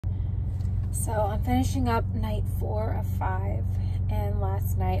So I'm finishing up night 4 of 5, and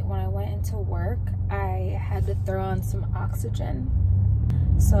last night when I went into work, I had to throw on some oxygen.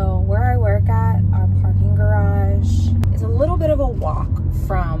 So where I work at, our parking garage is a little bit of a walk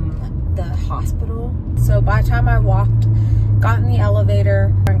from the hospital. So by the time I got in the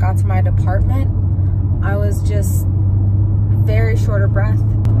elevator and got to my department, I was just very short of breath.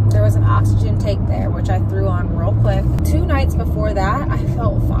 There was an oxygen tank there, which I threw on real quick. 2 nights before that, I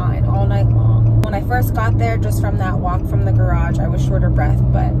felt fine all night long. When I first got there, just from that walk from the garage, I was short of breath,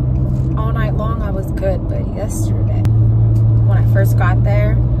 but all night long I was good. But yesterday, when I first got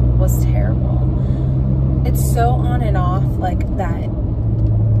there, was terrible. It's so on and off like that.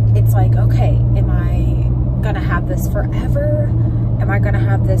 It's like, okay, am I gonna have this forever? Am I gonna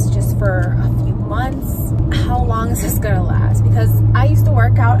have this just for a few months? How long is this gonna last? Because I used to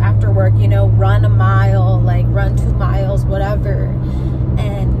work out after work, you know, run a mile, like run 2 miles, whatever.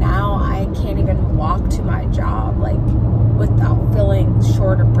 And now I can't even walk to my job, like without feeling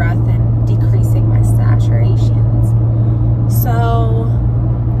short of breath and decreasing my saturations. So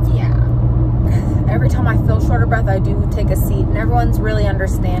yeah, every time I feel short of breath, I do take a seat, and everyone's really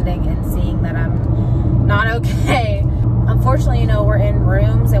understanding and seeing that I'm not okay. Unfortunately, you know, we're in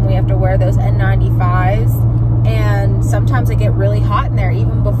rooms and we have to wear those N95s, and sometimes I get really hot in there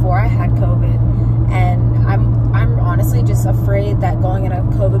even before I had COVID. And I'm honestly just afraid that going in a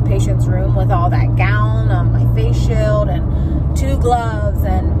COVID patient's room with all that gown, my face shield and 2 gloves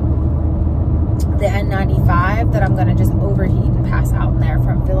and the N95, that I'm gonna just overheat and pass out in there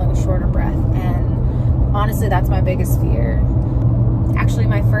from feeling short of breath. And honestly, that's my biggest fear. Actually,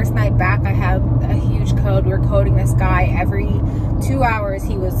 my first night back, I had a huge code. We were coding this guy every 2 hours.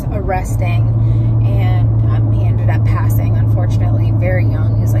 He was arresting, and he ended up passing, unfortunately, very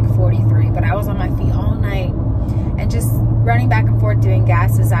young. He was like 43, but I was on my feet all night and just running back and forth doing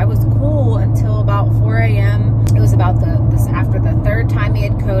gases. I was cool until about 4 a.m. It was about after the 3rd time he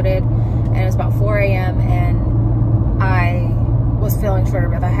had coded, and it was about 4 a.m. and I was feeling short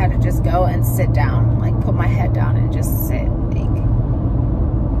of breath. I had to just go and sit down, like put my head down and just sit.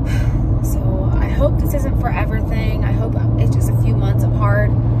 So I hope this isn't forever thing. I hope it's just a few months of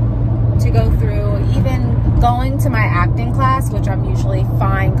hard to go through. Even going to my acting class, which I'm usually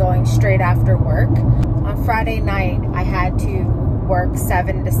fine going straight after work. On Friday night, I had to work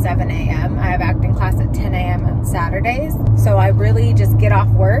 7 to 7 a.m. I have acting class at 10 a.m. on Saturdays. So I really just get off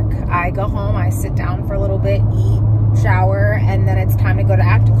work. I go home, I sit down for a little bit, eat, shower, and then it's time to go to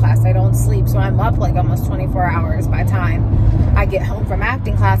acting class. I don't sleep, so I'm up like almost 24 hours by the time I get home from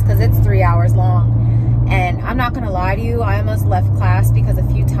acting class, because it's 3 hours long. And I'm not gonna lie to you, I almost left class because a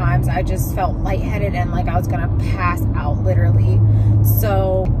few times I just felt lightheaded and like I was gonna pass out, literally.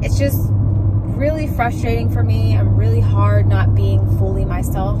 So it's just really frustrating for me. I'm really hard not being fully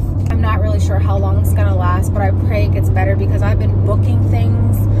myself. I'm not really sure how long it's gonna last, but I pray it gets better, because I've been booking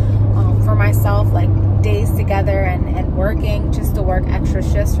things for myself, like days together, and working just to work extra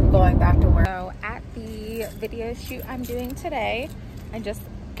shifts from going back to work. So at the video shoot I'm doing today, I just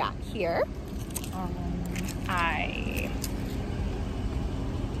got here. I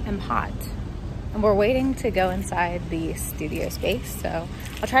am hot, and we're waiting to go inside the studio space, so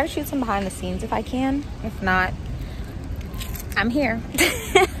I'll try to shoot some behind the scenes if I can. If not, I'm here.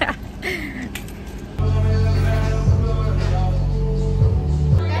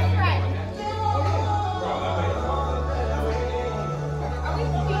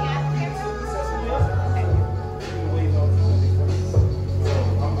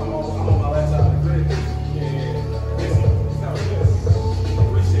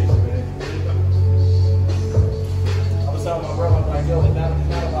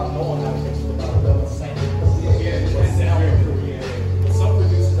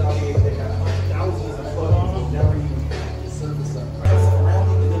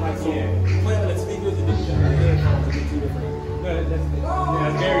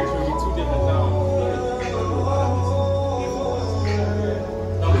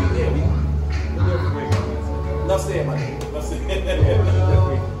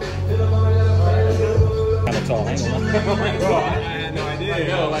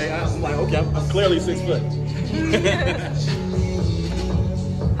 Clearly 6 foot.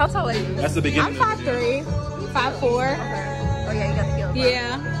 How tall are you? That's the beginning. I'm 5'3", 5'4". Okay. Oh yeah, you got the heel.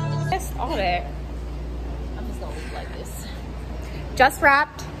 Yeah. Just all that. I'm just gonna look like this. Just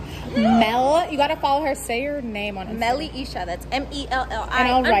wrapped. Mel, you gotta follow her. Say your name on it. Melly Isha. That's Melli. And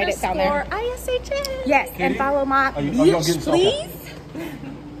I'll write it down there. ISHS. Yes, and follow my bitch, please.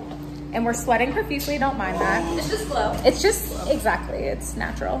 And we're sweating profusely, don't mind that. It's just slow. It's just, exactly, it's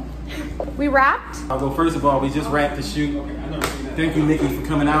natural. We wrapped? Well, first of all, we just wrapped the shoot. Thank you, Nikki, for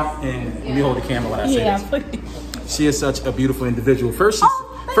coming out. And let me hold the camera while I say this. Please. She is such a beautiful individual. First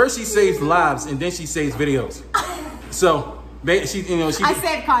she saves lives, and then she saves videos. So, she, you know, I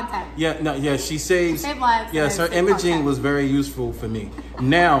save content. Yeah, she saves. Save lives. Yes, her imaging content. was very useful for me.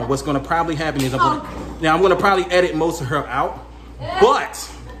 Now, what's going to probably happen is I'm going to probably edit most of her out,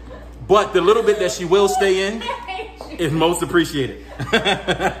 but the little bit that she will stay in is most appreciated.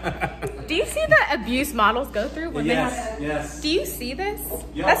 Do you see the abuse models go through when they have? Yes. Do you see this?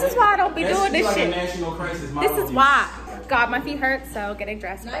 Yo, this is why I don't be doing this like shit. A national crisis This is why. God, my feet hurt, so getting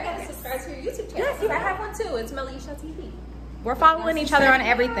dressed. Now I gotta subscribe to your YouTube channel. Yes, I have one too. It's Melisha TV. We're following each other on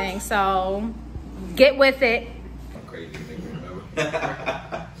everything, so get with it. I'm crazy,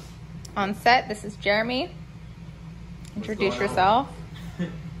 remember. On set, this is Jeremy. Introduce yourself.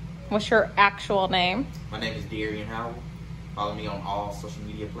 What's your actual name? My name is Darian Howell. Follow me on all social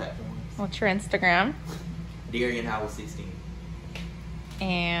media platforms. What's your Instagram? Darian Howell 16.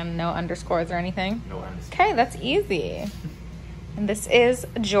 And no underscores or anything? No underscores. Okay, that's easy. And this is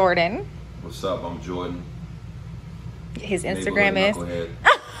Jordan. What's up? I'm Jordan. His Instagram is. You know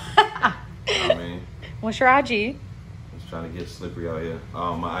what I mean? What's your IG? Just trying to get slippery out here.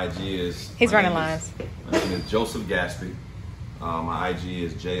 My IG is. He's running lives. My name is Joseph Gatsby. My IG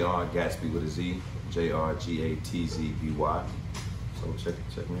is JR Gatsby with a Z. JRGATZBY. So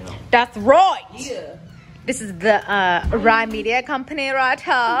check me out. That's right. Yeah. This is the Rye Media Company right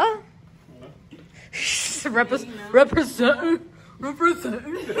here. Representing.